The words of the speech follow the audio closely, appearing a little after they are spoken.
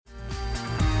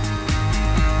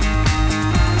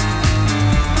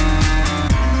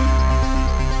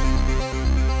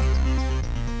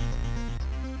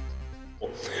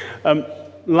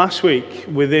Last week,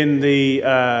 within the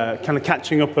kind of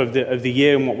catching up of the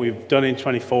year and what we've done in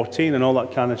 2014 and all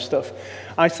that kind of stuff,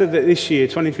 I said that this year,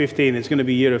 2015, is going to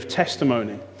be a year of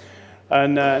testimony.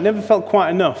 And never felt quite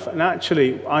enough. And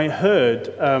actually,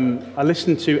 I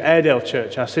listened to Airedale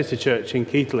Church, our sister church in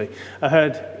Keighley. I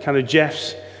heard kind of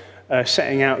Jeff's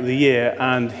setting out the year,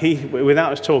 and he,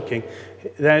 without us talking,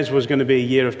 theirs was going to be a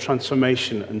year of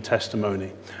transformation and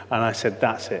testimony. And I said,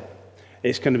 that's it.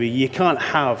 It's going to be,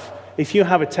 if you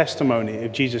have a testimony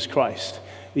of Jesus Christ,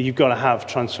 you've got to have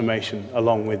transformation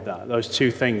along with that. Those two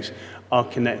things are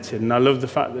connected. And I love the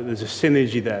fact that there's a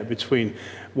synergy there between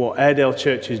what Airedale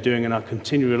Church is doing and our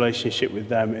continued relationship with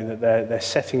them, in that they're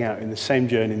setting out in the same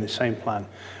journey, in the same plan,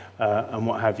 and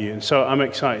what have you. And so I'm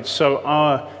excited. So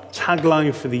our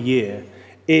tagline for the year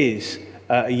is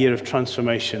a year of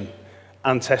transformation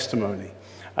and testimony.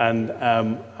 And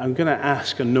I'm going to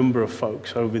ask a number of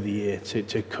folks over the year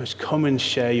to come and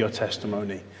share your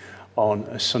testimony on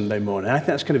a Sunday morning. I think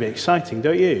that's going to be exciting,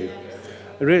 don't you?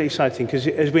 Really exciting, because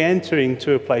as we enter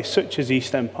into a place such as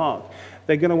East End Park,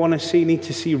 they're going to need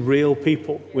to see real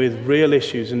people with real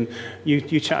issues. And you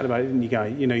chatted about it, didn't you, Guy?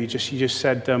 You just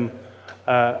said,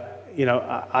 I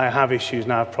have issues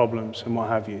and I have problems and what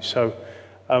have you. So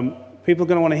people are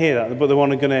going to want to hear that, but they're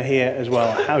going to hear as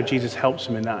well how Jesus helps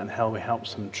them in that and how he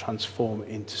helps them transform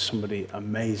into somebody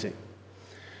amazing.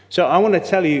 So I want to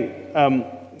tell you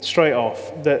straight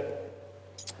off that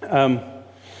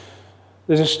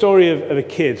there's a story of a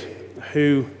kid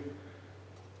who,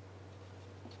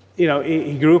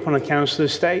 he grew up on a council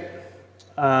estate.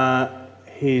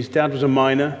 His dad was a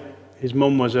miner. His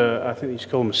mum was I think they used to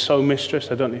call them a sew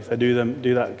mistress. I don't know if they do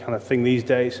that kind of thing these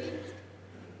days.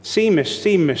 Seam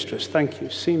mistress, thank you,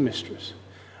 seam mistress.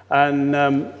 And,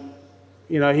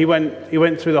 he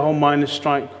went through the whole miners'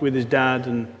 strike with his dad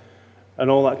and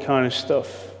all that kind of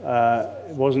stuff.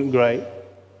 It wasn't great.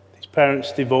 His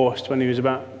parents divorced when he was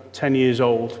about 10 years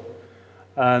old.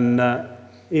 And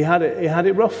he had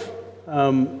it rough.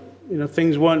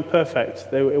 Things weren't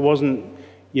perfect. It wasn't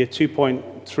your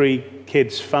 2.3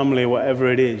 kids family or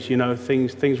whatever it is.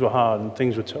 Things were hard and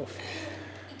things were tough.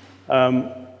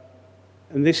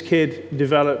 And this kid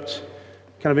developed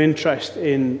kind of interest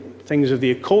in things of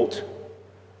the occult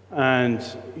and,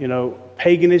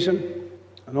 paganism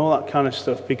and all that kind of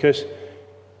stuff, because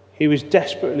he was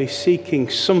desperately seeking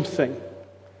something,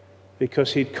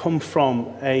 because he'd come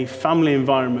from a family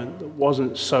environment that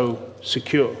wasn't so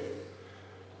secure.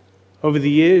 Over the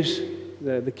years,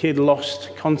 the kid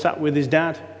lost contact with his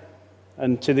dad,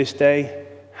 and to this day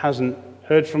hasn't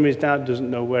heard from his dad, doesn't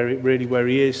know where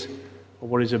he is or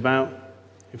what he's about.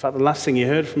 In fact, the last thing he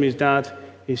heard from his dad,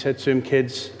 he said to him,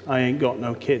 "Kids, I ain't got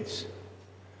no kids."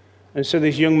 And so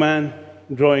this young man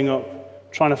growing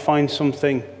up, trying to find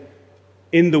something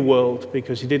in the world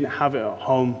because he didn't have it at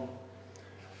home,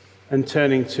 and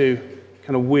turning to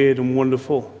kind of weird and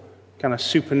wonderful, kind of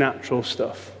supernatural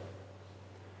stuff.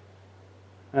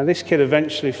 And this kid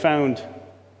eventually found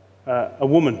a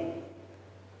woman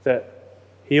that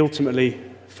he ultimately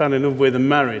fell in love with and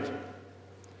married.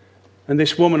 And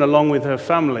this woman, along with her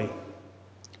family,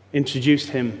 introduced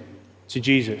him to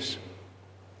Jesus.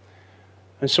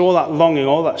 And so all that longing,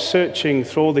 all that searching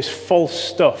through all this false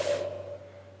stuff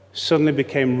suddenly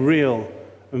became real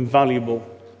and valuable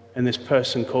in this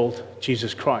person called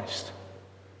Jesus Christ.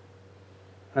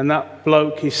 And that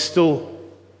bloke is still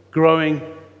growing,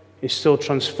 he's still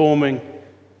transforming,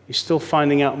 he's still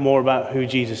finding out more about who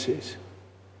Jesus is.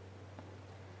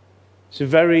 It's a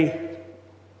very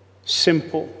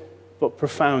simple but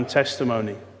profound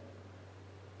testimony.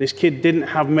 This kid didn't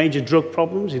have major drug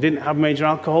problems, he didn't have major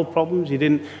alcohol problems, he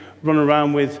didn't run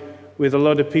around with a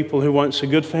lot of people who weren't so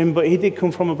good for him, but he did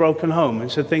come from a broken home,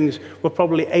 and so things were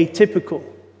probably atypical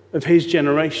of his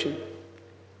generation.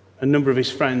 A number of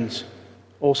his friends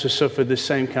also suffered the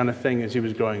same kind of thing as he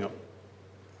was growing up.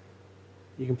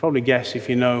 You can probably guess, if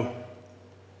you know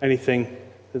anything,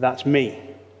 that that's me.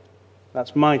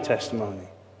 That's my testimony.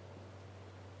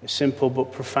 A simple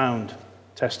but profound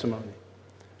testimony.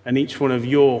 And each one of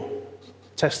your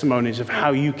testimonies of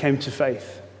how you came to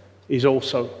faith is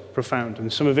also profound.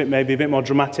 And some of it may be a bit more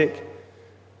dramatic,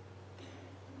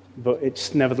 but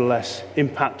it's nevertheless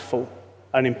impactful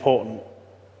and important.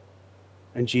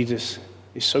 And Jesus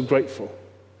is so grateful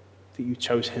that you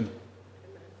chose him.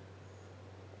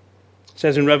 It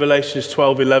says in Revelation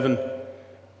 12:11,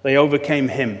 they overcame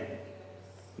him,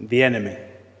 the enemy,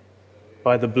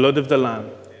 by the blood of the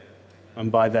Lamb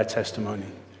and by their testimony.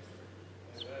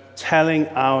 Telling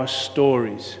our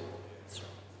stories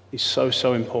is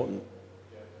so important.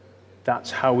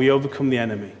 That's how we overcome the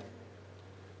enemy.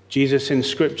 Jesus in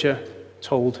Scripture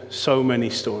told so many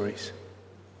stories.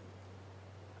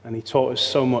 And he taught us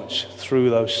so much through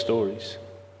those stories.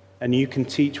 And you can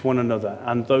teach one another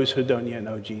and those who don't yet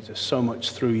know Jesus so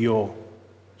much through your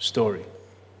story.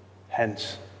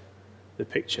 Hence, the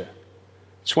picture.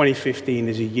 2015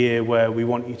 is a year where we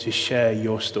want you to share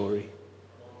your story.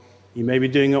 You may be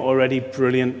doing it already,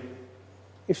 brilliant.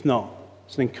 If not,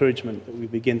 it's an encouragement that we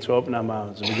begin to open our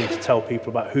mouths and begin to tell people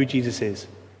about who Jesus is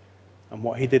and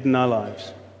what he did in our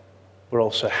lives, but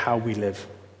also how we live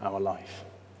our life.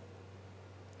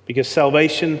 Because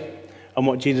salvation and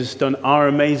what Jesus has done are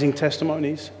amazing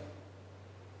testimonies,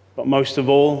 but most of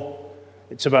all,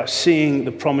 it's about seeing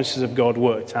the promises of God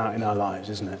worked out in our lives,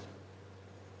 isn't it?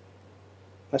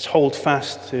 Let's hold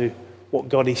fast to what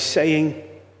God is saying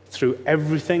through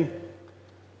everything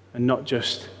and not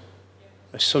just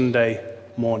a Sunday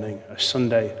morning, a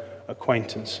Sunday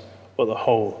acquaintance, but the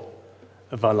whole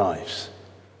of our lives.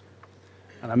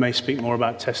 And I may speak more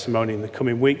about testimony in the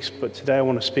coming weeks, but today I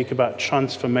want to speak about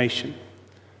transformation.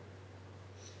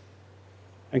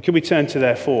 And could we turn to,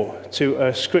 therefore, to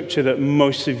a scripture that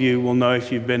most of you will know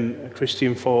if you've been a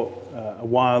Christian for a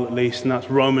while at least, and that's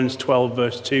Romans 12,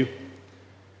 verse 2.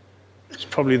 It's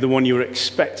probably the one you were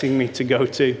expecting me to go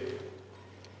to.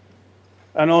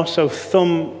 And also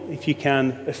thumb, if you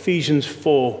can, Ephesians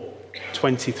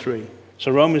 4:23.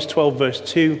 So Romans 12, verse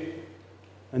 2,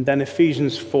 and then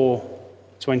Ephesians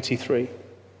 4:23.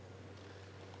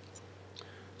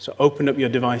 So open up your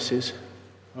devices,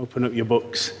 open up your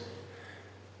books.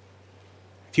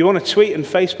 If you want to tweet and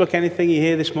Facebook anything you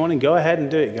hear this morning, go ahead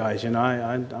and do it, guys. You know,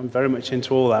 I'm very much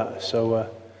into all that. So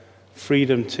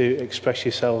freedom to express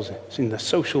yourselves. It's in the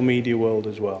social media world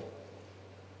as well.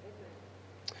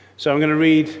 So I'm going to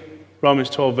read Romans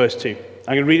 12, verse 2.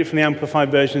 I'm going to read it from the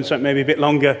Amplified version, so it may be a bit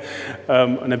longer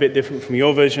and a bit different from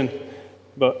your version.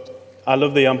 But I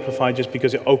love the Amplified just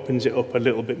because it opens it up a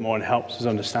little bit more and helps us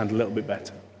understand a little bit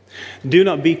better. Do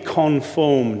not be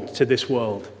conformed to this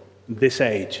world, this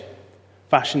age,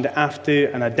 fashioned after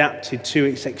and adapted to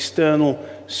its external,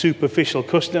 superficial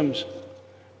customs,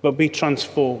 but be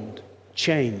transformed,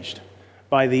 changed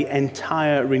by the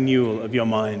entire renewal of your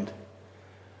mind,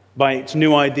 by its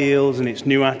new ideals and its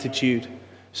new attitude,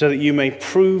 so that you may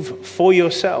prove for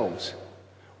yourselves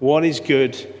what is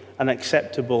good and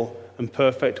acceptable and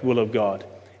perfect will of God,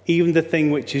 even the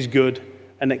thing which is good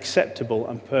and acceptable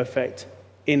and perfect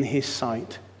in his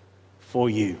sight for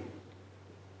you.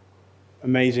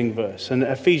 Amazing verse. And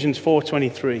Ephesians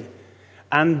 4:23,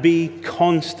 and be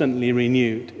constantly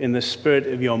renewed in the spirit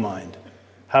of your mind,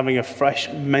 having a fresh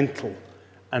mental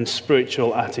and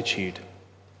spiritual attitude.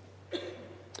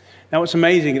 Now what's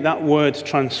amazing, that word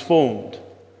transformed,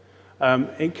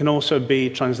 it can also be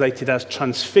translated as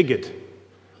transfigured.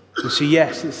 You see,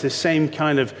 yes, it's the same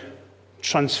kind of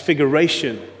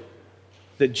transfiguration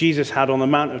that Jesus had on the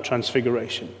Mount of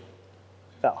Transfiguration.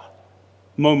 That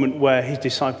moment where his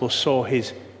disciples saw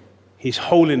his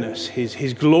holiness,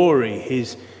 his glory,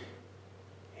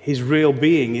 his real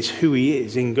being is who he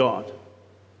is in God.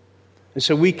 And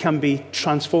so we can be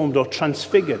transformed or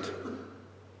transfigured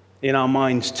in our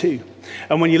minds too.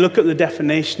 And when you look at the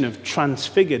definition of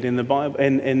transfigured in the Bible,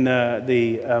 in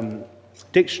the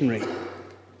dictionary,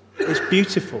 it's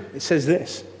beautiful. It says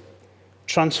this: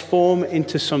 transform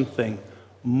into something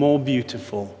more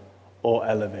beautiful or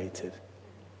elevated.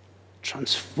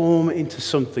 Transform into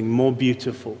something more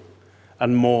beautiful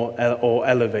and more or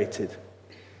elevated.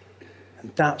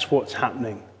 And that's what's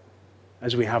happening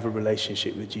as we have a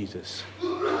relationship with Jesus.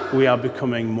 We are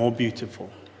becoming more beautiful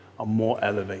and more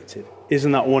elevated.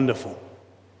 Isn't that wonderful?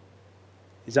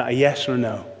 Is that a yes or a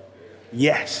no?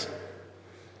 Yes.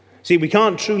 See, we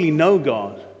can't truly know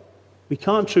God. We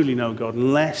can't truly know God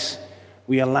unless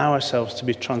we allow ourselves to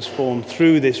be transformed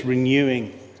through this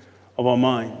renewing of our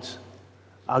minds.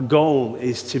 Our goal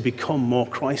is to become more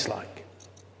Christ-like.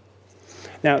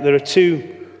 Now, there are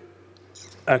two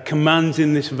commands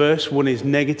in this verse. One is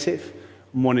negative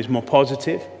and one is more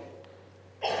positive.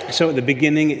 So at the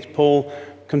beginning, it's Paul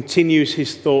continues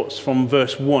his thoughts from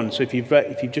verse 1. So if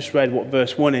you've just read what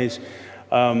verse 1 is,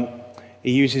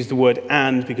 he uses the word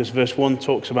 "and" because verse 1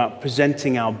 talks about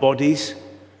presenting our bodies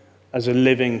as a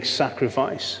living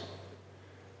sacrifice.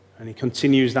 And he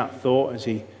continues that thought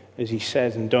as he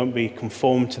says, and don't be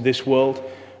conformed to this world.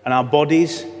 And our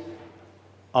bodies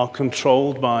are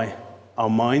controlled by our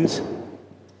minds.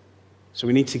 So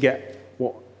we need to get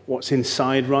what's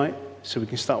inside right so we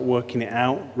can start working it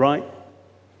out right. It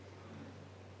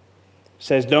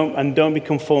says, don't be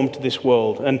conformed to this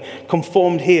world. And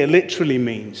conformed here literally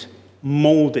means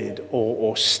molded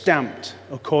or stamped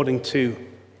according to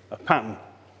a pattern.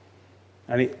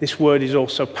 And this word is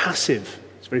also passive.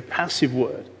 It's a very passive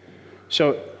word.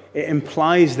 So it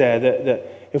implies there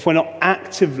that if we're not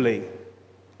actively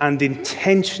and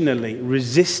intentionally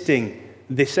resisting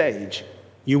this age,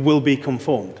 you will be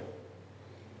conformed.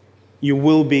 You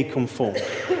will be conformed.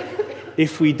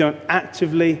 If we don't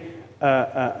actively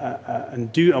and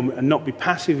not be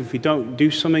passive, if we don't do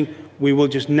something, we will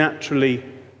just naturally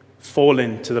fall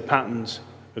into the patterns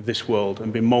of this world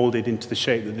and be molded into the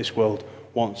shape that this world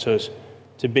wants us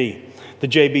to be. The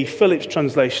J.B. Phillips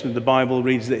translation of the Bible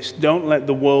reads this: "Don't let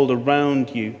the world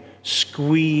around you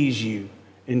squeeze you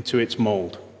into its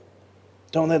mold."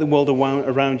 Don't let the world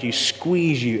around you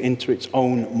squeeze you into its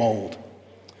own mold.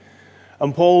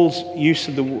 And Paul's use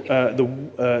of the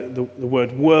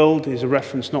word world is a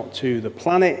reference not to the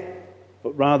planet,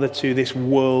 but rather to this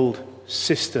world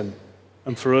system.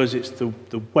 And for us, it's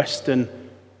the Western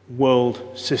world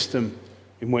system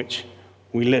in which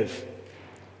we live.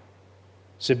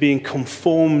 So being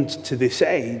conformed to this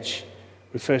age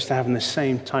refers to having the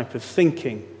same type of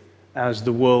thinking as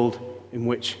the world in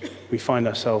which we find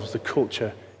ourselves, the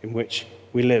culture in which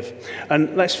we live.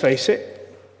 And let's face it,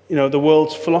 the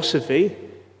world's philosophy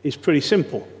is pretty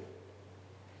simple.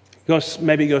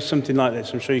 Maybe it goes something like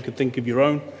this. I'm sure you could think of your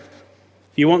own.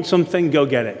 If you want something, go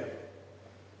get it.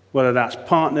 Whether that's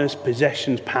partners,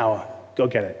 possessions, power, go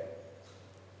get it.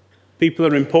 People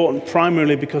are important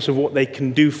primarily because of what they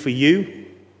can do for you.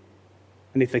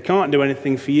 And if they can't do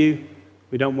anything for you,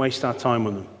 we don't waste our time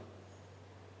on them.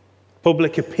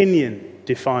 Public opinion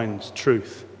defines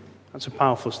truth. That's a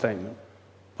powerful statement.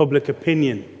 Public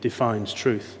opinion defines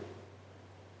truth.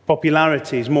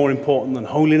 Popularity is more important than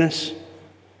holiness.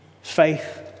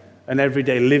 Faith and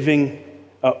everyday living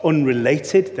are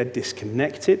unrelated, they're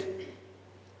disconnected.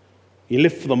 You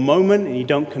live for the moment and you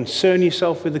don't concern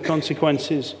yourself with the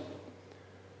consequences.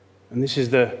 And this is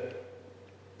the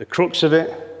crux of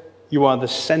it. You are the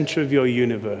center of your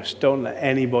universe. Don't let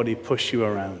anybody push you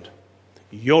around.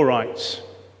 Your rights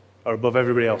are above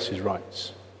everybody else's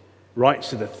rights.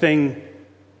 Rights are the thing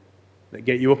that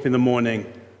get you up in the morning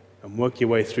and work your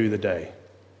way through the day.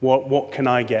 What can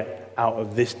I get out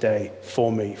of this day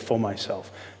for me, for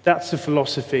myself? That's the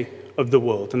philosophy of the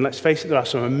world. And let's face it, there are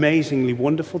some amazingly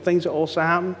wonderful things that also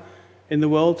happen in the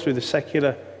world through the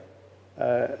secular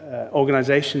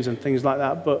organizations and things like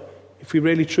that. But if we're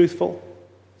really truthful,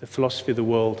 the philosophy of the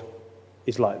world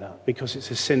is like that because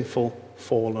it's a sinful,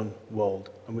 fallen world.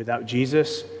 And without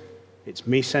Jesus, it's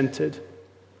me-centered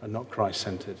and not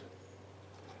Christ-centered.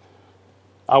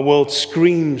 Our world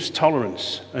screams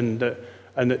tolerance and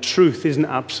that truth isn't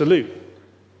absolute.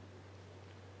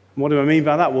 And what do I mean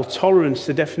by that? Well, tolerance,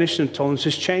 the definition of tolerance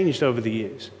has changed over the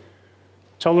years.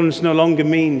 Tolerance no longer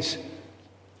means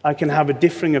I can have a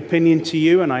differing opinion to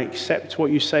you and I accept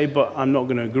what you say, but I'm not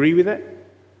going to agree with it.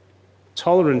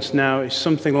 Tolerance now is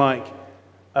something like,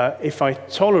 if I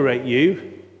tolerate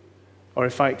you, or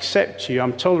if I accept you,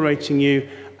 I'm tolerating you,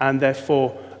 and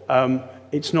therefore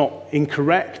it's not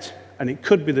incorrect, and it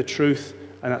could be the truth,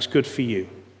 and that's good for you.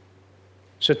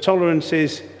 So tolerance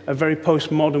is a very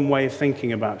postmodern way of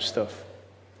thinking about stuff.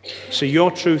 So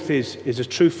your truth is as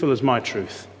truthful as my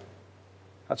truth.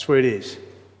 That's where it is.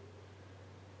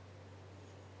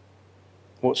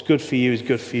 What's good for you is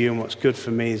good for you, and what's good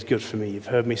for me is good for me. You've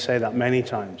heard me say that many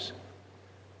times.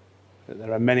 That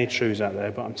there are many truths out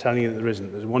there, but I'm telling you that there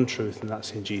isn't. There's one truth, and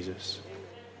that's in Jesus.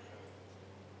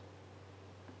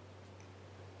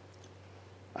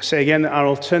 I say again that our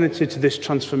alternative to this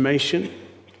transformation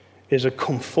is a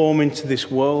conforming to this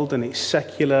world and its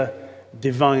secular,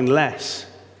 divine-less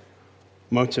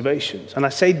motivations. And I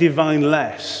say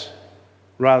divine-less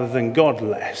rather than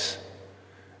God-less,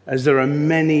 as there are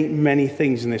many, many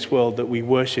things in this world that we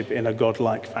worship in a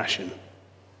God-like fashion.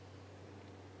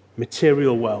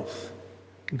 Material wealth,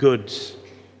 goods,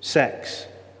 sex,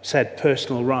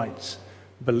 personal rights,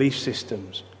 belief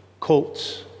systems,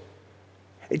 cults.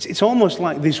 It's almost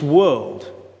like this world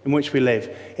in which we live.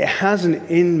 It has an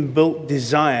inbuilt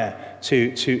desire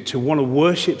to want to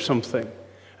worship something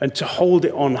and to hold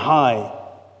it on high.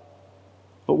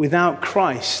 But without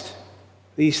Christ,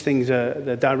 these things they're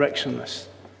directionless.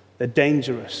 They're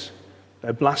dangerous.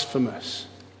 They're blasphemous.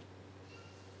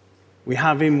 We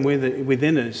have him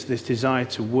within us, this desire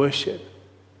to worship.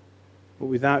 But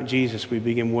without Jesus, we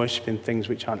begin worshiping things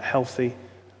which aren't healthy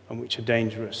and which are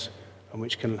dangerous and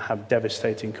which can have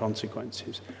devastating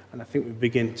consequences. And I think we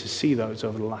begin to see those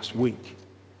over the last week,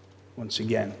 once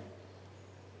again.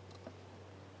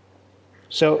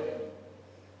 So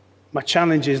my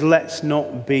challenge is, let's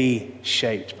not be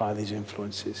shaped by these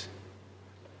influences.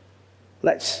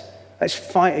 Let's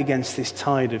fight against this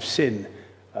tide of sin,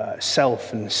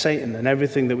 self and Satan and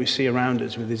everything that we see around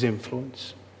us with his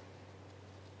influence.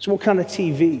 So what kind of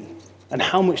TV and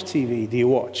how much TV do you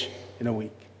watch in a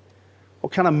week?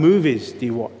 What kind of movies do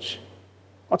you watch?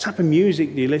 What type of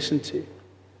music do you listen to?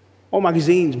 What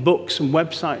magazines, books, and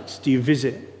websites do you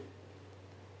visit?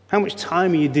 How much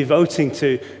time are you devoting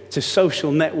to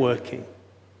social networking?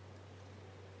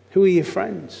 Who are your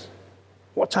friends?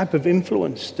 What type of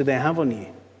influence do they have on you?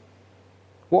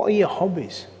 What are your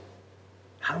hobbies?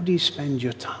 How do you spend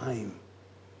your time?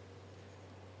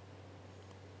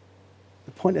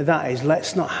 The point of that is,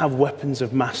 let's not have weapons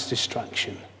of mass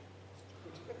distraction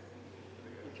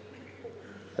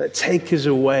that take us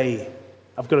away.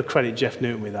 I've got to credit Jeff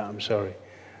Newton with that, I'm sorry.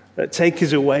 That take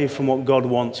us away from what God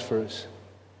wants for us.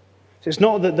 So it's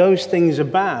not that those things are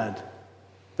bad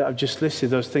that I've just listed,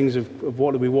 those things of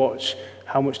what do we watch,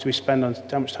 how much time do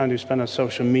we spend on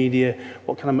social media,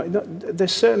 what kind of, no, they're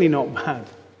certainly not bad.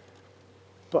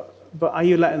 But are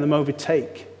you letting them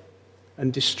overtake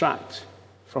and distract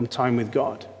from time with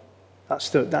God? That's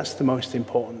the most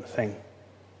important thing.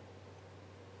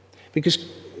 Because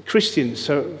Christians,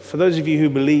 so for those of you who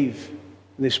believe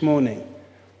this morning,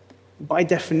 by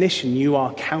definition, you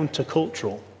are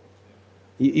countercultural.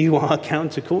 You are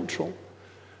countercultural.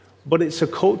 But it's a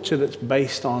culture that's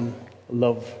based on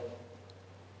love.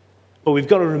 But we've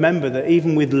got to remember that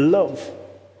even with love,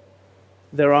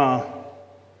 there are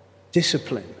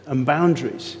discipline and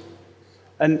boundaries.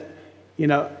 And, you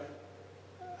know,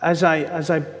 as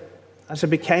I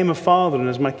became a father and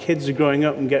as my kids are growing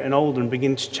up and getting older and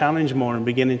begin to challenge more and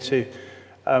beginning to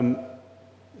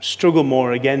struggle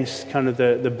more against kind of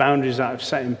the boundaries that I've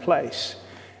set in place,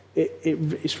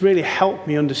 it's really helped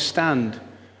me understand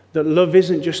that love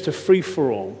isn't just a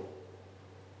free-for-all,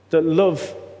 that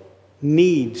love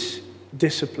needs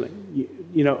discipline.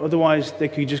 You know, otherwise they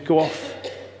could just go off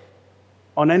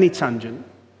on any tangent.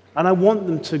 And I want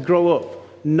them to grow up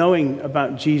knowing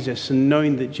about Jesus and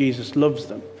knowing that Jesus loves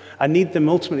them. I need them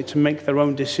ultimately to make their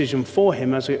own decision for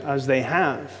him as they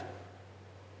have.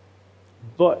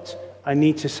 But I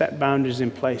need to set boundaries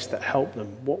in place that help them.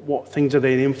 What things are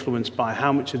they influenced by?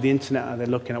 How much of the internet are they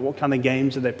looking at? What kind of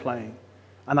games are they playing?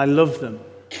 And I love them,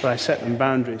 but I set them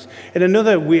boundaries. In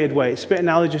another weird way, it's a bit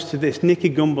analogous to this. Nicky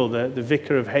Gumbel, the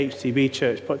vicar of HTB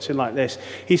Church, puts it like this.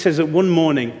 He says that one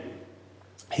morning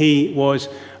he was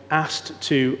asked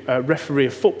to referee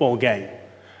a football game.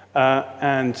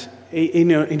 And he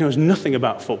knows nothing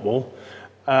about football.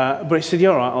 But he said, yeah,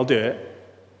 all right, I'll do it.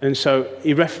 And so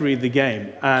he refereed the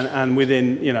game, and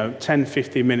within 10,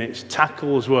 15 minutes,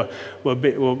 tackles were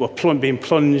being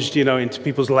plunged into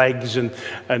people's legs, and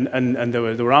there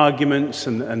were arguments,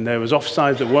 and there was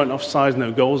offsides that weren't offsides,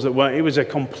 no goals that weren't. It was a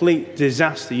complete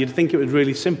disaster. You'd think it was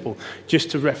really simple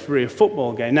just to referee a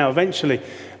football game. Now, eventually,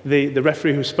 the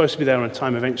referee who was supposed to be there on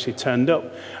time eventually turned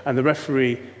up, and the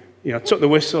referee took the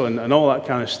whistle and all that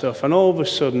kind of stuff, and all of a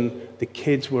sudden, the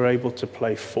kids were able to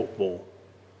play football.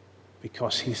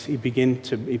 Because he began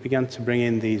to bring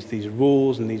in these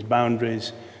rules and these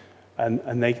boundaries,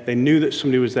 and they knew that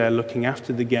somebody was there looking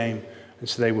after the game, and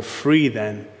so they were free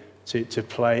then to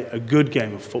play a good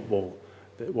game of football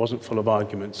that wasn't full of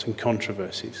arguments and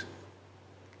controversies.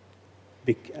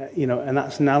 And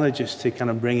that's analogous to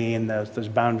kind of bringing in those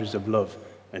boundaries of love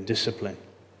and discipline.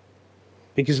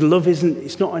 Because love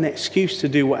it's not an excuse to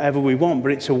do whatever we want,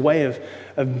 but it's a way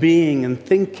of being and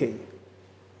thinking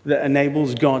that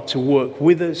enables God to work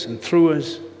with us and through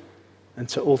us and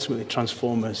to ultimately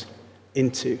transform us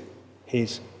into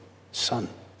his Son,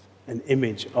 an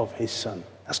image of his Son.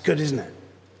 That's good, isn't it?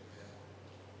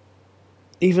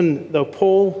 Even though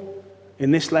Paul,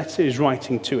 in this letter, is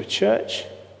writing to a church,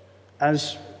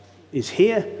 as is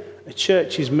here, a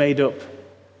church is made up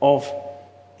of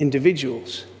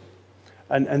individuals.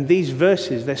 And these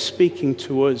verses, they're speaking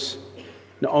to us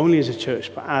not only as a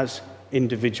church, but as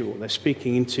individual. They're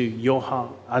speaking into your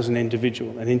heart as an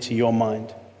individual and into your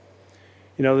mind.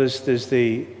 There's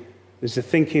the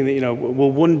thinking that,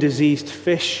 will one diseased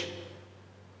fish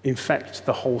infect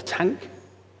the whole tank?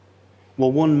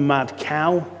 Will one mad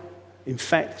cow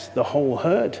infect the whole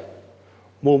herd?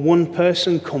 Will one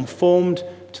person conformed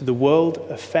to the world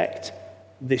affect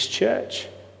this church?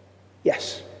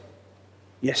 Yes.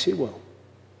 Yes, it will.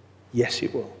 Yes,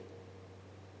 it will.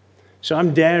 So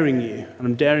I'm daring you, and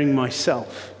I'm daring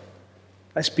myself.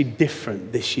 Let's be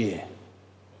different this year.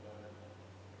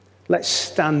 Let's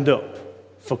stand up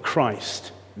for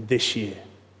Christ this year.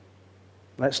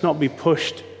 Let's not be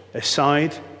pushed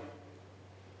aside.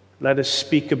 Let us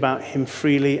speak about him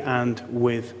freely and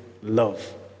with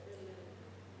love.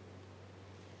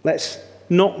 Let's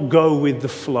not go with the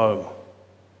flow.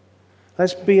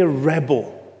 Let's be a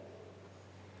rebel.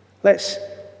 Let's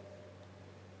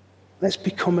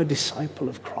become a disciple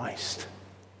of Christ.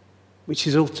 which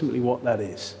is ultimately what that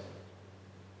is.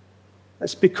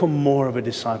 Let's become more of a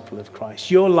disciple of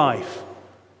Christ. Your life,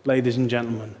 ladies and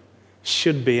gentlemen,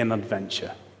 should be an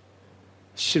adventure.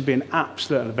 It should be an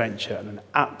absolute adventure and an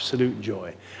absolute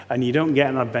joy. And you don't get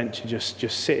an adventure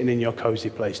just sitting in your cozy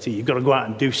place, do you? You've got to go out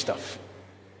and do stuff.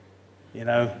 You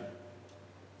know,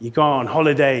 you go on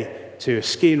holiday to a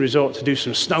skiing resort to do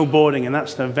some snowboarding, and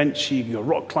that's an adventure. You go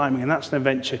rock climbing, and that's an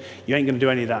adventure. You ain't going to do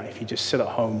any of that if you just sit at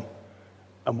home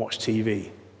and watch TV.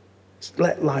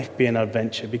 Let life be an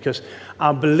adventure, because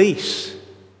our beliefs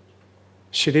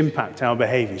should impact our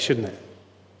behavior, shouldn't it?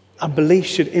 Our beliefs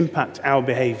should impact our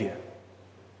behavior.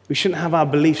 We shouldn't have our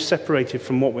beliefs separated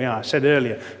from what we are. I said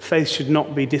earlier, faith should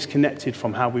not be disconnected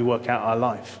from how we work out our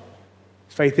life.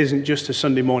 Faith isn't just a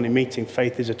Sunday morning meeting.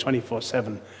 Faith is a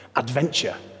 24/7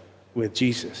 adventure with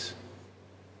Jesus.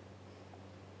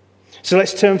 So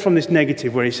let's turn from this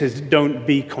negative where he says, don't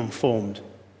be conformed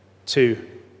to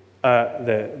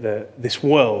this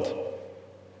world,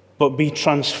 but be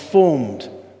transformed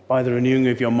by the renewing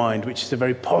of your mind, which is a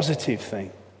very positive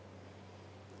thing.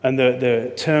 And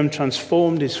the term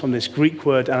transformed is from this Greek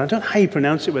word, and I don't know how you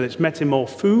pronounce it, whether it's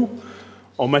metamorpho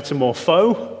or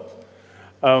metamorpho.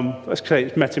 Let's say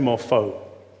it's metamorpho,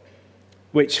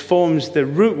 which forms the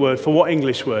root word for what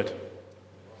English word?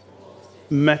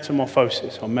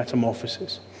 Metamorphosis or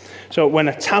metamorphosis. So when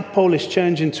a tadpole is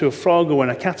changed into a frog, or when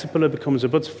a caterpillar becomes a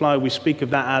butterfly, we speak of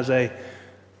that as a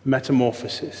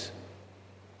metamorphosis.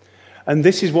 And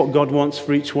this is what God wants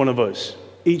for each one of us,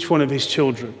 each one of his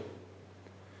children.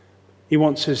 He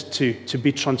wants us to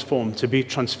be transformed, to be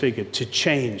transfigured, to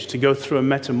change, to go through a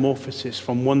metamorphosis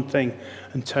from one thing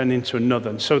and turn into another.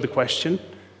 And so the question,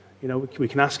 we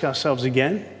can ask ourselves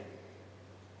again,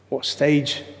 what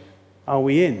stage are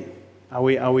we in? Are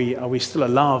we still a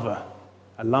larva,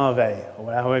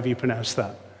 or however you pronounce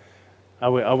that?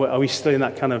 Are we still in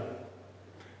that kind of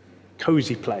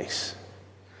cozy place?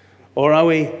 Or are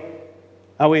we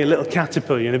a little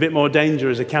caterpillar? You're a bit more danger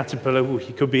as a caterpillar.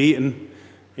 You could be eaten.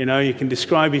 You can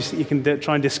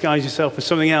try and disguise yourself as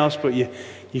something else, but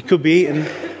you could be eaten.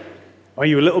 Are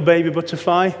you a little baby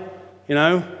butterfly?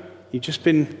 You've just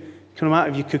been come out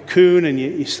of your cocoon and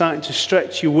you're starting to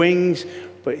stretch your wings,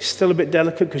 but it's still a bit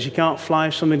delicate because you can't fly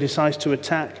if something decides to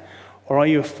attack. Or are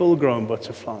you a full-grown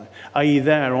butterfly? Are you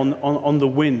there on the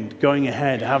wind, going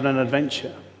ahead, having an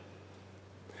adventure?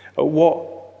 At what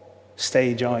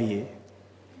stage are you?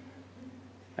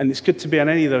 And it's good to be on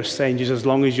any of those stages as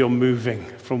long as you're moving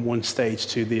from one stage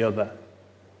to the other.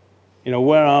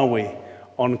 Where are we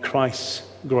on Christ's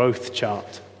growth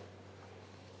chart?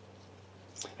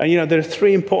 And there are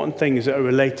three important things that are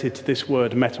related to this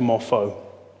word metamorpho.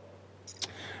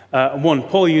 One,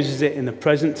 Paul uses it in the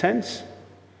present tense.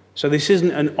 So this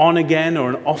isn't an on-again or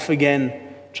an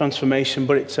off-again transformation,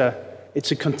 but it's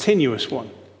a continuous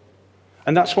one.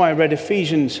 And that's why I read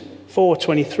Ephesians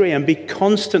 4:23, and be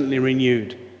constantly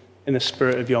renewed in the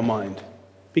spirit of your mind.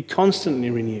 Be constantly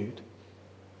renewed.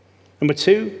 Number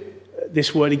two,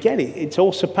 this word again, it's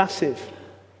also passive.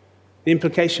 The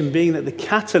implication being that the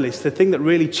catalyst, the thing that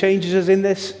really changes us in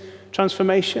this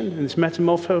transformation, in this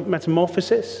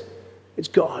metamorphosis, it's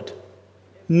God.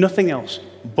 Nothing else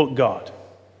but God.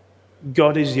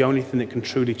 God is the only thing that can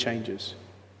truly change us.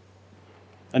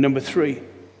 And number three,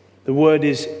 the word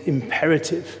is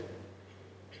imperative.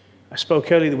 I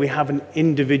spoke earlier that we have an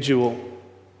individual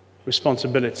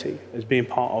responsibility as being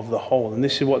part of the whole. And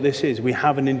this is what this is. We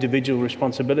have an individual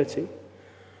responsibility.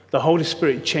 The Holy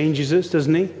Spirit changes us,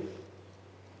 doesn't he?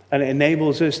 And it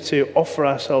enables us to offer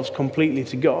ourselves completely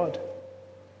to God.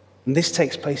 And this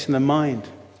takes place in the mind.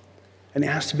 And it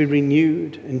has to be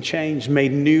renewed and changed,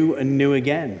 made new and new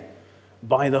again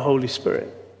by the Holy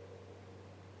Spirit.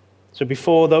 So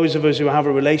before those of us who have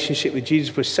a relationship with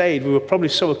Jesus were saved, we were probably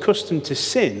so accustomed to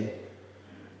sin,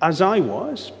 as I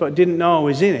was, but didn't know I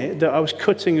was in it, that I was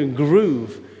cutting a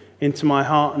groove into my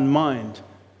heart and mind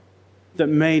that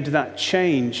made that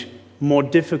change more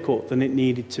difficult than it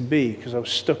needed to be because I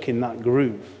was stuck in that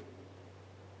groove.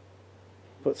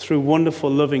 But through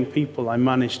wonderful, loving people, I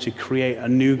managed to create a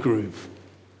new groove.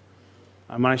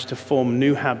 I managed to form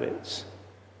new habits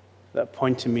that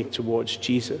pointed me towards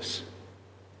Jesus.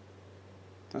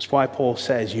 That's why Paul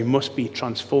says you must be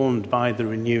transformed by the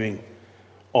renewing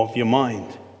of your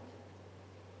mind.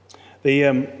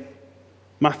 The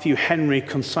Matthew Henry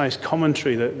concise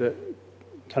commentary that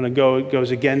kind of goes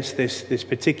against this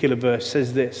particular verse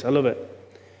says this. I love it.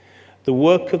 The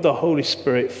work of the Holy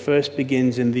Spirit first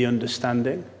begins in the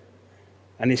understanding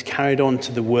and is carried on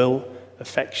to the will,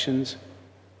 affections,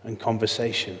 and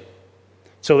conversation.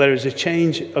 So there is a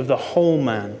change of the whole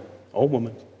man or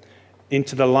woman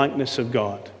into the likeness of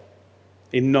God.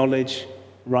 in knowledge,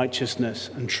 righteousness,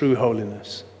 and true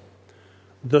holiness.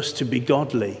 Thus, to be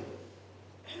godly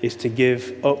is to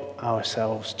give up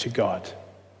ourselves to God.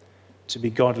 To be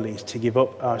godly is to give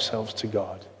up ourselves to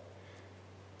God.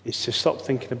 It's to stop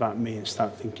thinking about me and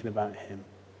start thinking about him.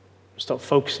 Stop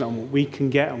focusing on what we can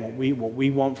get and what we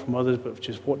want from others, but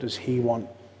just what does he want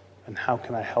and how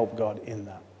can I help God in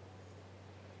that?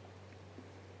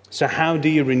 So how do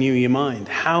you renew your mind?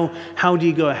 How do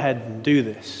you go ahead and do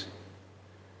this?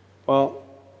 Well,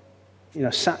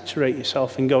 saturate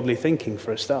yourself in godly thinking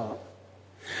for a start.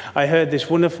 I heard this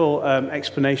wonderful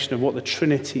explanation of what the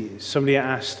Trinity is. Somebody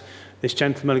asked this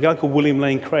gentleman, a guy called William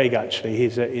Lane Craig, actually.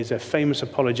 He's a famous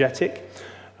apologetic.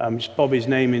 Just bob his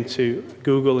name into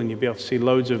Google and you'll be able to see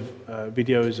loads of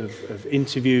videos of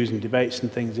interviews and debates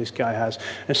and things this guy has.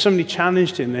 And somebody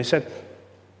challenged him. They said,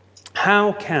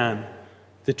 how can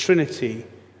the Trinity,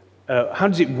 how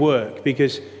does it work?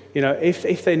 Because,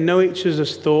 if they know each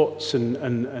other's thoughts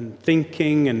and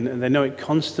thinking and they know it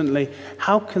constantly,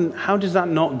 how does that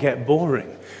not get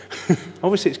boring?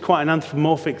 Obviously, it's quite an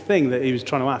anthropomorphic thing that he was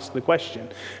trying to ask the question.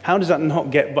 How does that not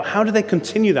get, but how do they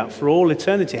continue that for all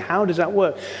eternity? How does that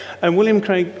work? And William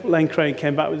Lane Craig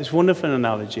came back with this wonderful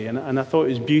analogy, and I thought it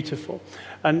was beautiful.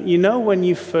 And when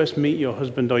you first meet your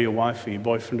husband or your wife or your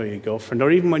boyfriend or your girlfriend,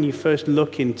 or even when you first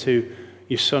look into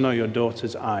your son or your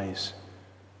daughter's eyes,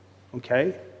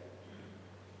 okay?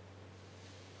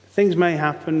 Things may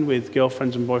happen with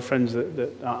girlfriends and boyfriends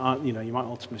that aren't, you might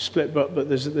ultimately split, but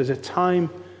there's a time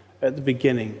at the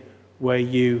beginning where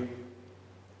you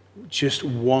just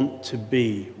want to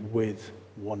be with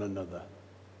one another,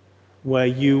 where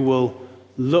you will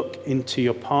look into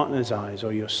your partner's eyes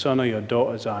or your son or your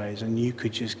daughter's eyes and you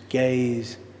could just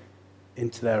gaze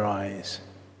into their eyes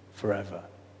forever.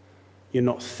 You're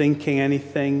not thinking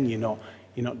anything, you're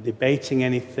not debating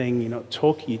anything, you're not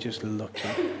talking, you're just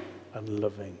looking and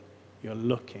loving. You're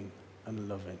looking and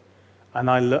loving. And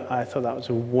I thought that was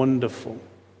a wonderful,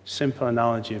 simple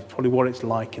analogy of probably what it's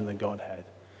like in the Godhead.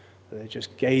 That they're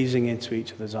just gazing into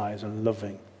each other's eyes and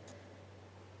loving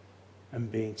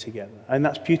and being together. And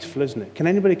that's beautiful, isn't it? Can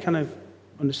anybody kind of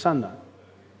understand that?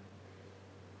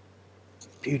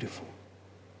 Beautiful.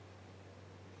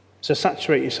 So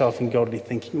saturate yourself in godly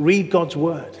thinking. Read God's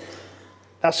word.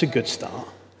 That's a good start.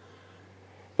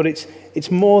 But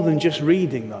it's more than just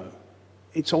reading, though.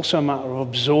 It's also a matter of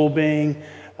absorbing,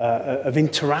 of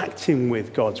interacting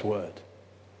with God's word.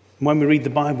 And when we read the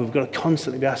Bible, we've got to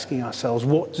constantly be asking ourselves,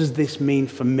 what does this mean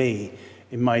for me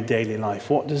in my daily life?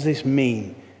 What does this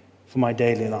mean for my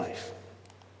daily life?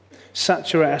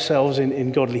 Saturate ourselves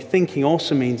in godly thinking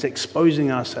also means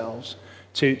exposing ourselves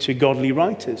to godly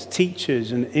writers,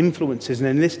 teachers, and influencers. And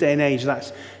in this day and age,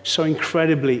 that's so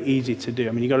incredibly easy to do.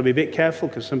 I mean, you've got to be a bit careful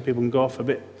because some people can go off a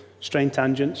bit strange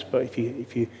tangents. But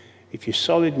if you're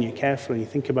solid and you're careful and you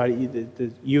think about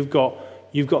it, you've got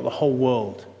the whole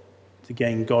world to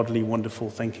gain godly, wonderful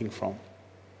thinking from.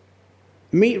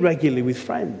 Meet regularly with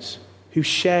friends who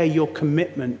share your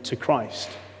commitment to Christ.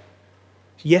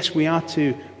 Yes,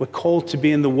 we're called to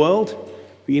be in the world,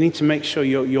 but you need to make sure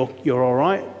you're all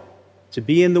right to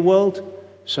be in the world.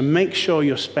 So make sure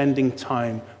you're spending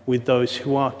time with those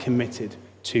who are committed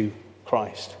to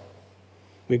Christ.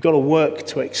 We've got to work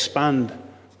to expand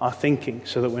our thinking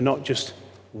so that we're not just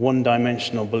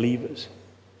one-dimensional believers.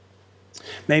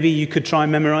 Maybe you could try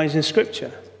memorizing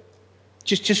Scripture.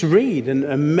 Just read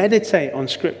and meditate on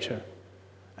Scripture.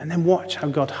 And then watch how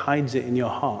God hides it in your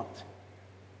heart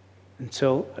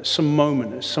until at some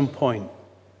moment, at some point,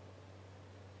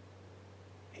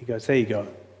 he goes, there you go.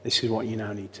 This is what you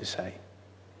now need to say.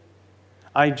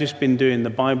 I've just been doing the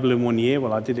Bible in 1 year.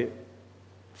 Well, I did it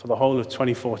for the whole of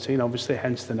 2014, obviously,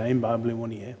 hence the name, Bible in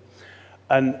 1 year.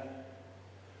 And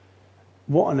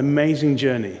what an amazing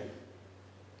journey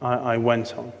I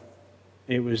went on.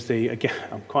 It was again,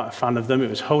 I'm quite a fan of them. It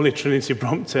was Holy Trinity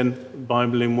Brompton,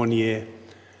 Bible in 1 year.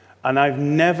 And I've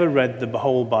never read the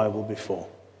whole Bible before.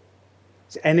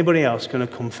 Is anybody else going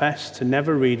to confess to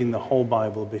never reading the whole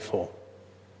Bible before?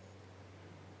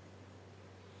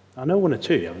 I know one or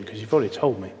two of you because you've already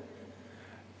told me.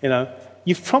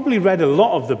 You've probably read a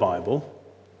lot of the Bible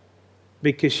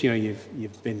because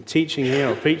you've been teaching here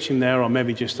or preaching there or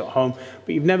maybe just at home,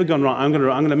 but you've never gone, right, I'm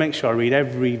going to make sure I read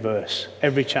every verse,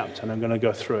 every chapter, and I'm going to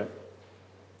go through it.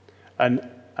 And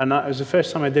that was the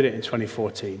first time I did it in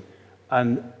 2014.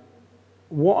 And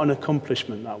what an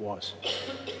accomplishment that was.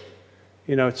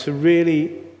 To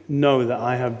really know that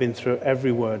I have been through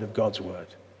every word of God's word.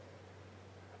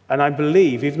 And I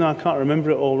believe, even though I can't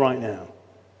remember it all right now,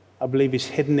 I believe he's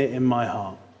hidden it in my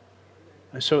heart.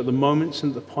 And so at the moments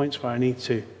and the points where I need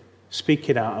to speak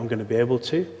it out, I'm going to be able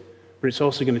to. but it's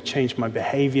also going to change my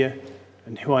behavior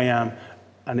and who I am,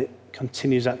 and it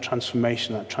continues that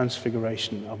transformation, that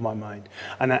transfiguration of my mind.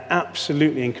 And I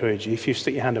absolutely encourage you, if you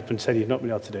stick your hand up and said you've not been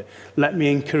able to do it, let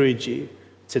me encourage you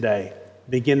today,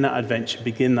 begin that adventure,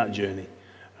 begin that journey.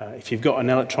 If you've got an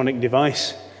electronic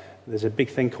device, there's a big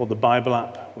thing called the Bible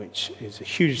app, which is a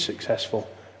huge successful.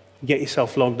 Get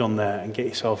yourself logged on there and get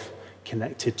yourself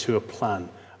connected to a plan.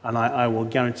 And I will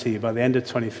guarantee you, by the end of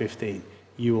 2015,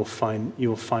 you will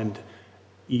find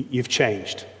you've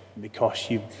changed because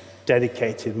you've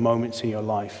dedicated moments in your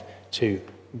life to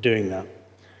doing that.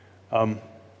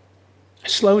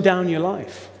 Slow down your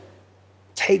life.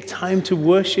 Take time to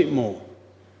worship more.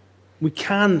 We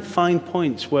can find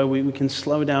points where we can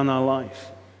slow down our life.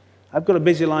 I've got a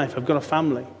busy life, I've got a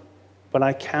family, but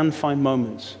I can find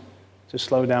moments to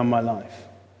slow down my life.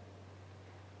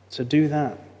 So do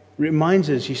that. It reminds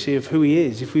us, you see, of who he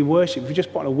is. If we worship, if we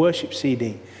just put on a worship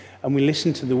CD and we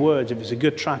listen to the words, if it's a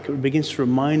good track, it begins to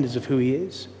remind us of who he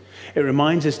is. It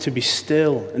reminds us to be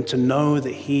still and to know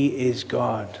that he is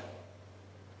God.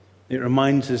 It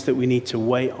reminds us that we need to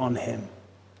wait on him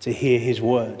to hear his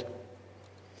word.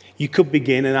 You could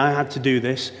begin, and I had to do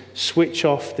this, switch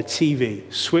off the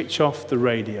TV, switch off the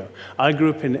radio. I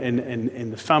grew up in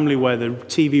the family where the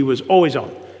TV was always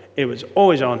on. It was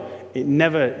always on. It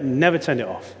never turned it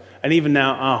off. And even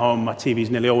now, at our home, my TV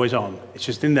is nearly always on. It's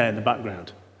just in there in the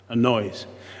background, a noise.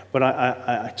 But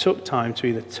I took time to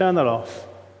either turn that off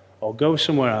or go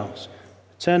somewhere else.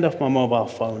 I turned off my mobile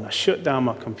phone. I shut down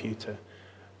my computer.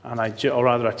 I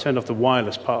turned off the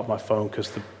wireless part of my phone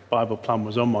because the Bible plan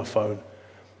was on my phone.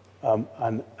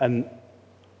 And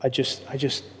I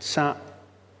just sat,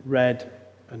 read,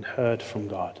 and heard from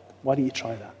God. Why don't you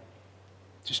try that?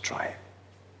 Just try it.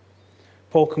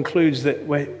 Paul concludes that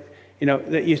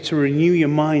that you're to renew your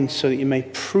mind so that you may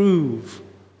prove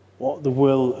what the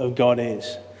will of God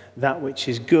is, that which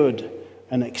is good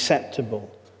and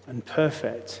acceptable and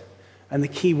perfect. And the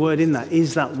key word in that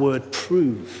is that word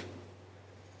prove.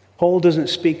 Paul doesn't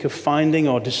speak of finding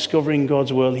or discovering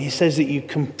God's will. He says that you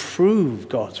can prove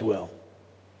God's will.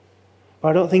 But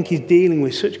I don't think he's dealing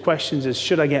with such questions as,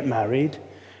 should I get married?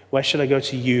 Where should I go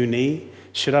to uni?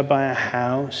 Should I buy a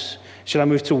house? Should I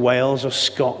move to Wales or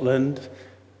Scotland?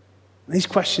 These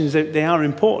questions, they are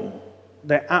important.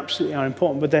 They absolutely are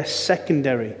important, but they're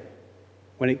secondary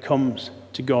when it comes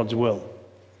to God's will.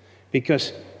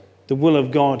 Because the will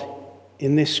of God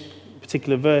in this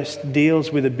particular verse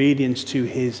deals with obedience to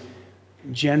his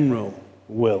general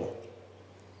will.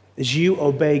 As you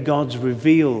obey God's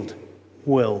revealed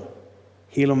will,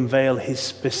 he'll unveil his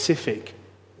specific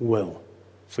will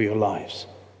for your lives.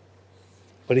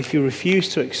 But if you refuse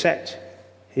to accept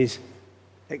his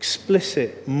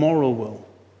explicit moral will,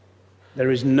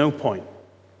 there is no point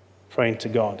praying to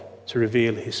God to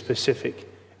reveal his specific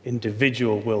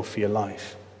individual will for your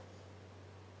life.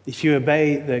 If you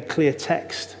obey the clear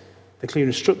text, the clear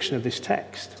instruction of this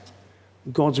text,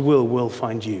 God's will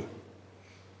find you.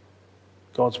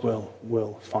 God's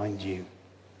will find you.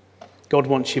 God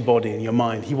wants your body and your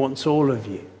mind. He wants all of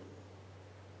you.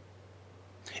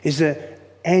 Is there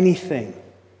anything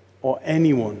or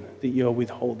anyone that you're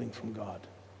withholding from God?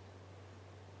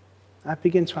 I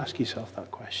begin to ask yourself that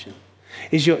question.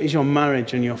 Is your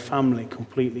marriage and your family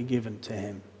completely given to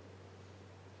him?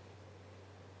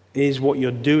 Is what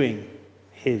you're doing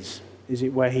his? Is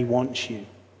it where he wants you?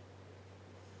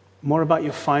 More about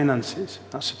your finances.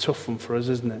 That's a tough one for us,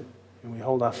 isn't it? And we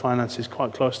hold our finances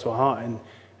quite close to our heart in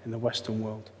the Western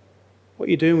world. What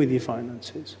are you doing with your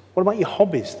finances? What about your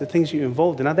hobbies, the things you're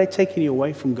involved in? Are they taking you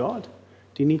away from God?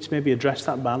 Do you need to maybe address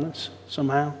that balance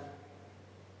somehow?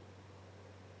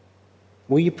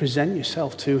 Will you present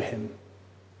yourself to him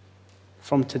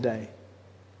from today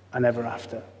and ever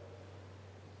after?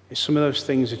 If some of those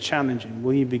things are challenging,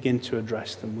 will you begin to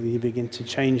address them? Will you begin to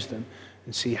change them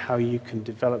and see how you can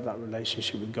develop that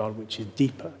relationship with God, which is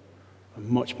deeper and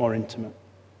much more intimate?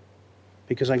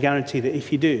 Because I guarantee that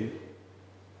if you do,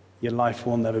 your life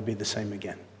will never be the same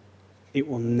again. It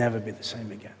will never be the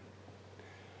same again.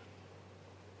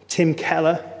 Tim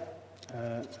Keller,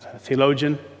 a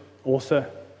theologian, author,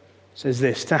 says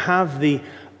this: to have the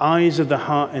eyes of the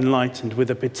heart enlightened with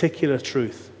a particular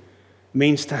truth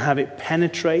means to have it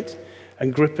penetrate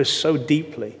and grip us so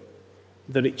deeply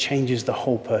that it changes the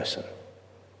whole person.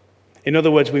 In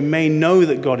other words, we may know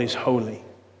that God is holy,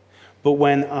 but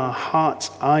when our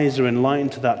heart's eyes are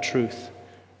enlightened to that truth,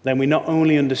 then we not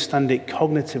only understand it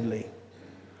cognitively,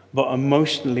 but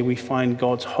emotionally we find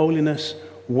God's holiness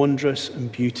wondrous and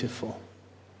beautiful.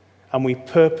 And we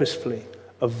purposefully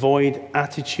avoid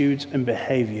attitudes and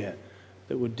behavior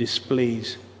that would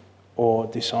displease or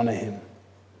dishonor him.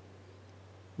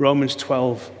 Romans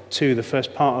 12:2, the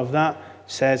first part of that,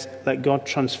 says, let God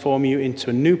transform you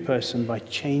into a new person by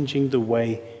changing the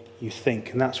way you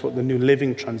think. And that's what the New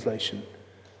Living Translation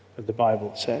of the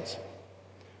Bible says.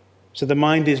 So the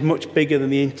mind is much bigger than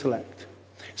the intellect.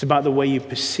 It's about the way you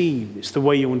perceive. It's the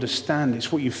way you understand.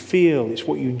 It's what you feel. It's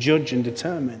what you judge and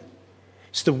determine.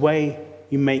 It's the way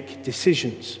you make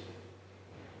decisions.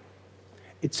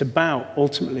 It's about,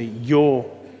 ultimately, your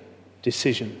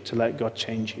decision to let God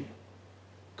change you.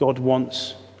 God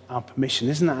wants our permission.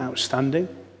 Isn't that outstanding?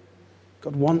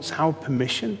 God wants our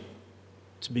permission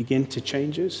to begin to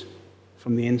change us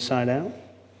from the inside out.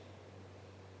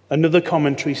 Another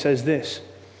commentary says this: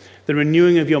 the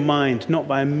renewing of your mind, not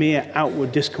by a mere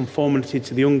outward disconformity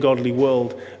to the ungodly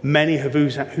world, many of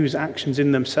whose actions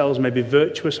in themselves may be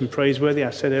virtuous and praiseworthy.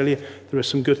 I said earlier, there are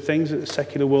some good things that the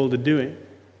secular world are doing.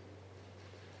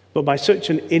 But by such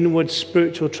an inward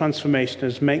spiritual transformation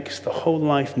as makes the whole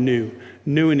life new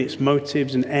in its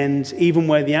motives and ends, even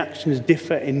where the actions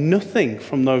differ in nothing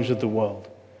from those of the world.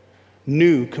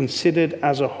 New, considered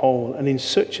as a whole, and in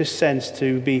such a sense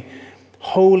to be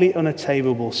wholly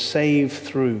unattainable, save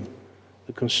through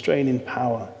the constraining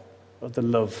power of the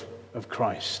love of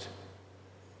Christ.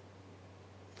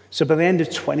 So by the end of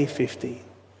 2015,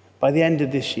 by the end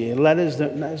of this year, let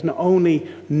us not only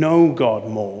know God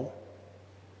more,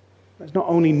 let's not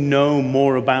only know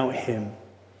more about him,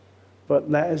 but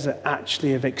let us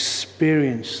actually have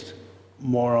experienced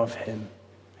more of him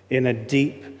in a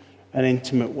deep and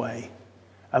intimate way.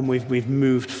 And we've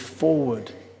moved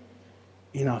forward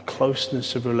in our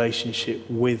closeness of relationship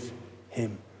with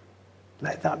him.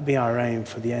 Let that be our aim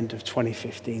for the end of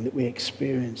 2015, that we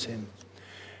experience him.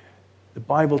 The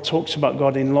Bible talks about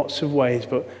God in lots of ways,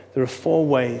 but there are 4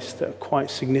 ways that are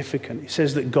quite significant. It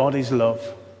says that God is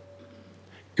love.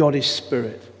 God is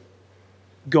spirit.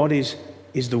 God is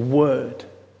the word.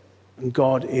 And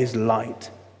God is light.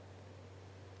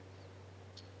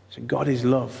 So God is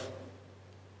love.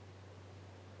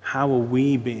 How are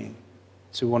we being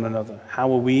to one another? How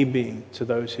are we being to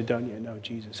those who don't yet know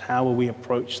Jesus? How are we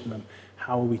approaching them?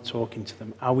 How are we talking to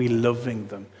them? Are we loving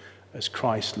them as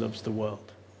Christ loves the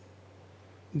world?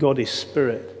 God is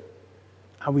spirit.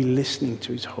 Are we listening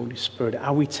to his Holy Spirit?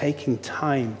 Are we taking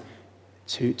time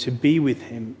to be with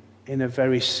him in a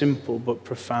very simple but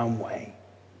profound way?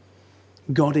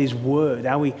 God is word.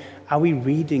 Are we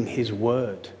reading his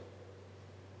word?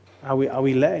 Are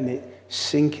we letting it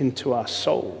sink into our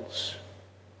souls?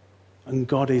 And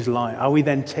God is light. Are we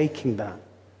then taking that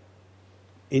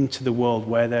into the world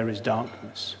where there is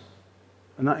darkness?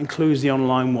 And that includes the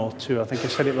online world too. I think I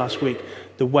said it last week.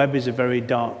 The web is a very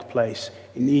dark place.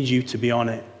 It needs you to be on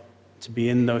it, to be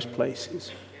in those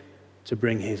places, to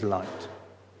bring his light.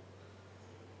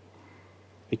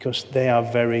 Because they are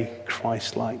very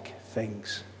Christ-like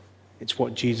things. It's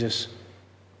what Jesus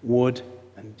would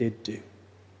and did do.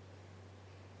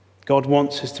 God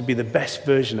wants us to be the best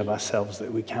version of ourselves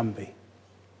that we can be.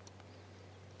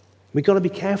 We've got to be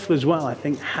careful as well, I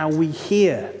think, how we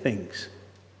hear things.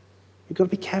 We've got to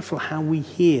be careful how we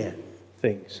hear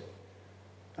things.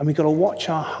 And we've got to watch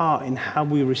our heart in how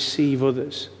we receive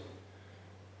others.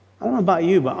 I don't know about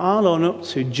you, but I'll own up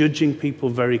to judging people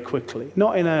very quickly.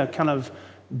 Not in a kind of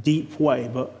deep way,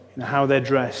 but in how they're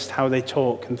dressed, how they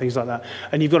talk, and things like that.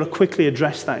 And you've got to quickly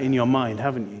address that in your mind,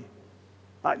 haven't you?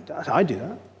 I do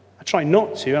that. I try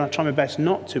not to, and I try my best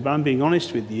not to, but I'm being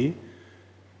honest with you.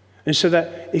 And so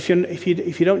that if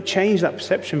you don't change that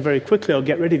perception very quickly or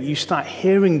get rid of it, you start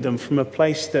hearing them from a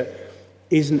place that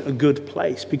isn't a good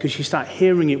place, because you start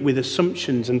hearing it with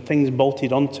assumptions and things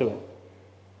bolted onto it.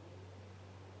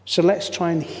 So let's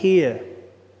try and hear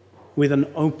with an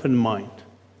open mind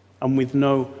and with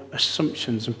no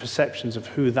assumptions and perceptions of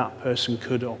who that person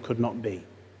could or could not be.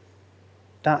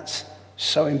 That's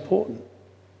so important.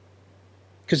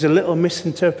 Because a little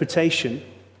misinterpretation,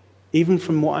 even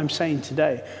from what I'm saying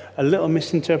today, a little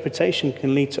misinterpretation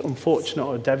can lead to unfortunate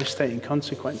or devastating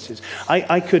consequences.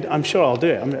 I'm sure I'll do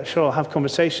it. I'm sure I'll have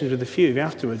conversations with a few of you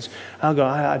afterwards. I'll go,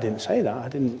 I didn't say that. I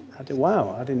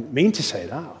didn't mean to say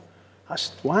that.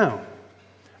 Wow.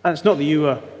 And it's not that you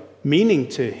were meaning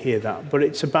to hear that, but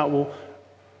it's about, well,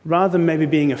 rather than maybe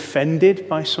being offended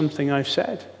by something I've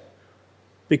said,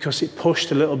 because it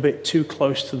pushed a little bit too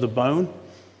close to the bone,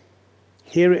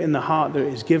 hear it in the heart that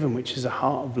it is given, which is a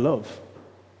heart of love.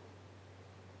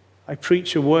 I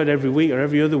preach a word every week or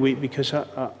every other week because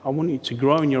I want you to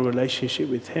grow in your relationship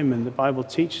with him, and the Bible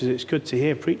teaches it's good to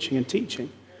hear preaching and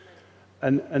teaching.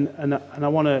 And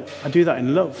I do that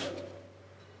in love.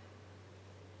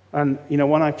 And,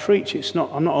 when I preach,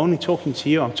 I'm not only talking to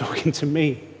you, I'm talking to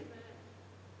me.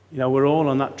 We're all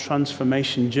on that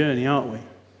transformation journey, aren't we?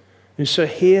 And so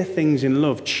hear things in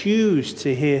love. Choose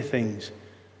to hear things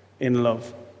in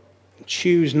love.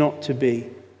 Choose not to be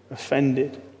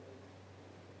offended.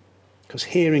 Because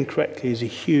hearing correctly is a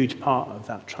huge part of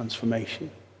that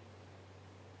transformation.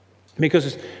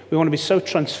 Because we want to be so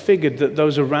transfigured that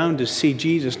those around us see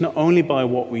Jesus not only by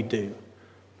what we do,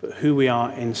 but who we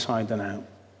are inside and out.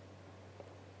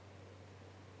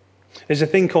 There's a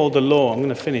thing called the law. I'm going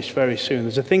to finish very soon.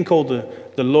 There's a thing called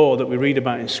the law that we read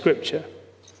about in Scripture.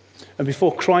 And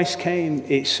before Christ came,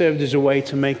 it served as a way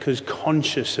to make us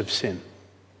conscious of sin.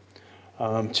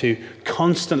 To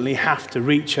constantly have to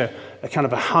reach a kind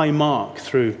of a high mark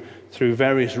through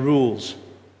various rules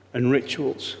and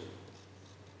rituals.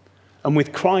 And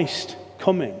with Christ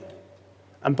coming,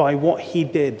 and by what he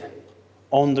did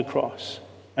on the cross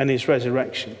and his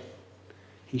resurrection,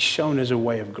 he's shown us a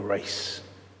way of grace.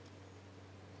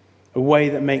 A way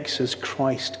that makes us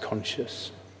Christ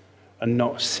conscious and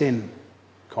not sin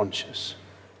conscious.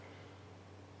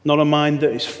 Not a mind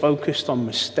that is focused on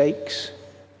mistakes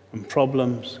and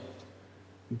problems,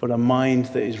 but a mind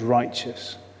that is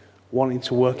righteous, wanting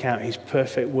to work out his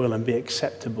perfect will and be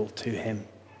acceptable to him.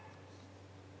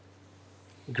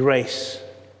 Grace,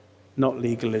 not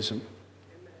legalism.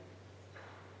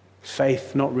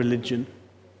 Faith, not religion.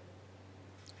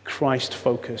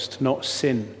 Christ-focused, not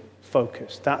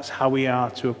sin-focused. That's how we are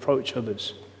to approach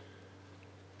others,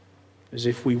 as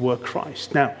if we were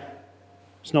Christ. Now,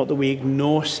 it's not that we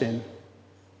ignore sin,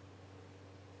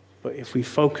 but if we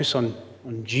focus on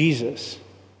Jesus,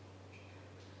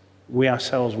 we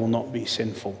ourselves will not be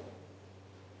sinful.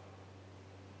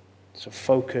 So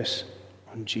focus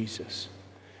on Jesus.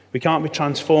 We can't be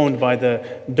transformed by the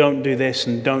don't do this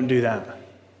and don't do that.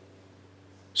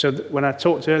 So when I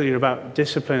talked earlier about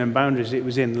discipline and boundaries, it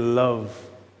was in love.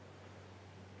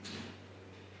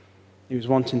 He was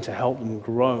wanting to help them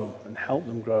grow and help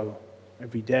them grow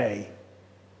every day.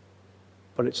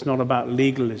 But it's not about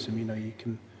legalism.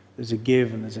 There's a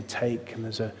give and there's a take and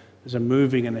there's a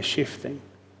moving and a shifting.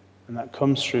 And that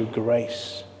comes through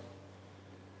grace.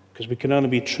 Because we can only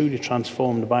be truly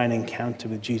transformed by an encounter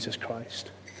with Jesus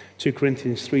Christ. 2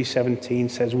 Corinthians 3:17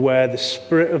 says, where the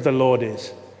Spirit of the Lord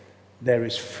is, there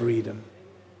is freedom.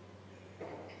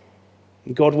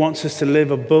 And God wants us to live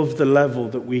above the level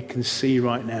that we can see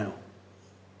right now.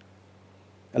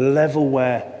 A level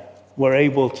where we're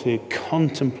able to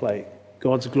contemplate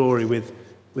God's glory with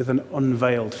an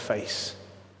unveiled face.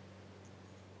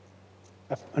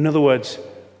 In other words,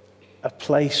 a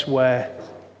place where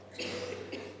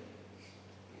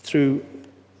through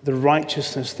the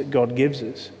righteousness that God gives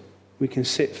us, we can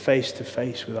sit face to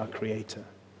face with our Creator.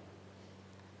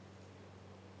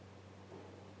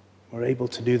 We're able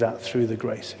to do that through the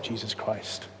grace of Jesus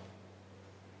Christ.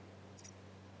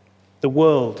 The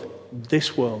world,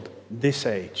 this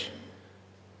age,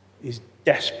 is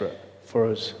desperate for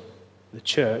us, the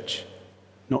church,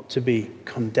 not to be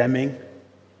condemning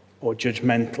or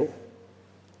judgmental.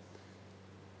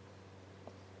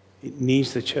 It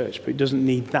needs the church, but it doesn't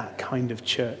need that kind of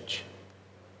church.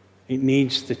 It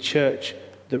needs the church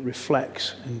that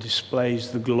reflects and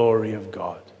displays the glory of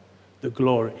God. The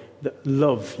glory, the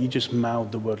love, you just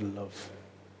mouthed the word love.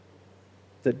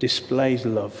 That displays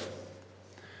love.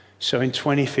 So in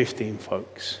 2015,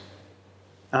 folks,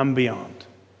 and beyond,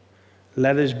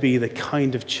 let us be the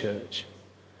kind of church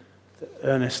that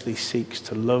earnestly seeks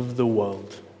to love the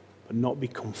world, but not be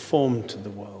conformed to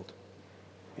the world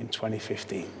in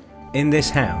 2015. In this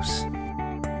house,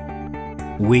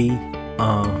 we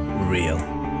are real.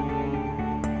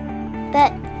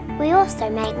 But we also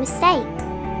make mistakes.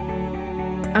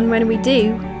 And when we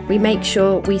do, we make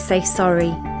sure we say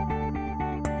sorry.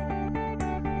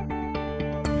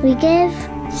 We give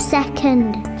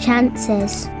second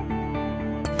chances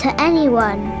to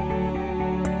anyone.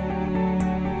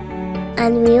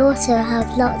 And we also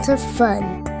have lots of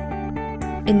fun.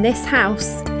 In this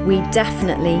house, we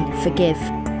definitely forgive.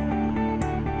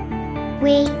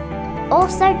 We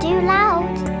also do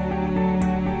loud.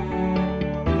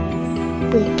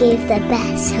 We give the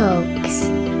best hugs.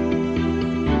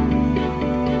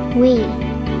 We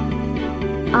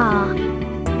are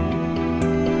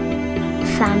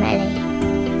family.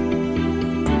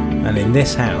 And in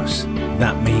this house,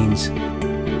 that means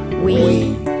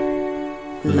we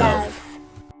love.